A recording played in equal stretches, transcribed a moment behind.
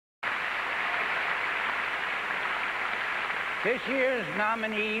This year's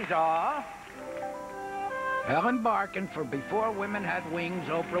nominees are Ellen Barkin for Before Women Had Wings,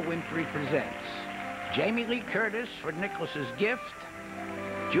 Oprah Winfrey Presents. Jamie Lee Curtis for Nicholas's Gift.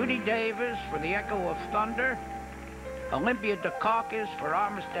 Judy Davis for The Echo of Thunder. Olympia Dukakis for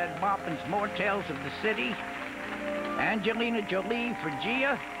Armistead Maupin's More Tales of the City. Angelina Jolie for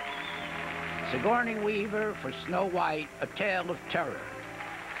Gia. Sigourney Weaver for Snow White, A Tale of Terror.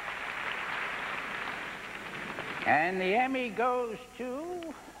 And the Emmy goes to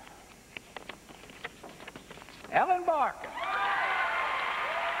Ellen Barkin.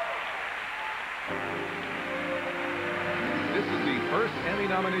 This is the first Emmy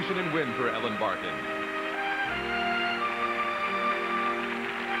nomination and win for Ellen Barkin.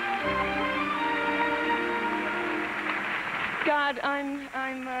 God,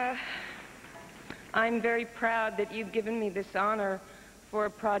 I'm very proud that you've given me this honor for a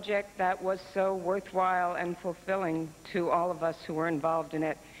project that was so worthwhile and fulfilling to all of us who were involved in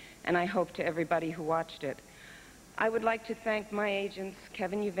it, and I hope to everybody who watched it. I would like to thank my agents,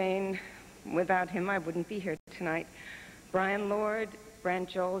 Kevin Uvain. Without him, I wouldn't be here tonight. Brian Lord, Brant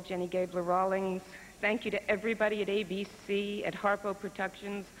Joel, Jenny Gabler-Rawlings. Thank you to everybody at ABC, at Harpo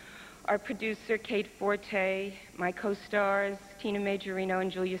Productions, our producer, Kate Forte, my co-stars, Tina Majorino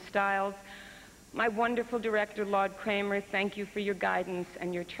and Julia Stiles, my wonderful director, Lord Kramer. Thank you for your guidance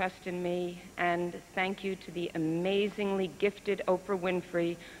and your trust in me. And thank you to the amazingly gifted Oprah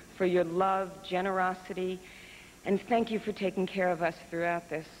Winfrey for your love, generosity, and thank you for taking care of us throughout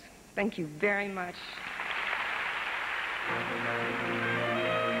this. Thank you very much.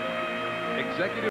 Executive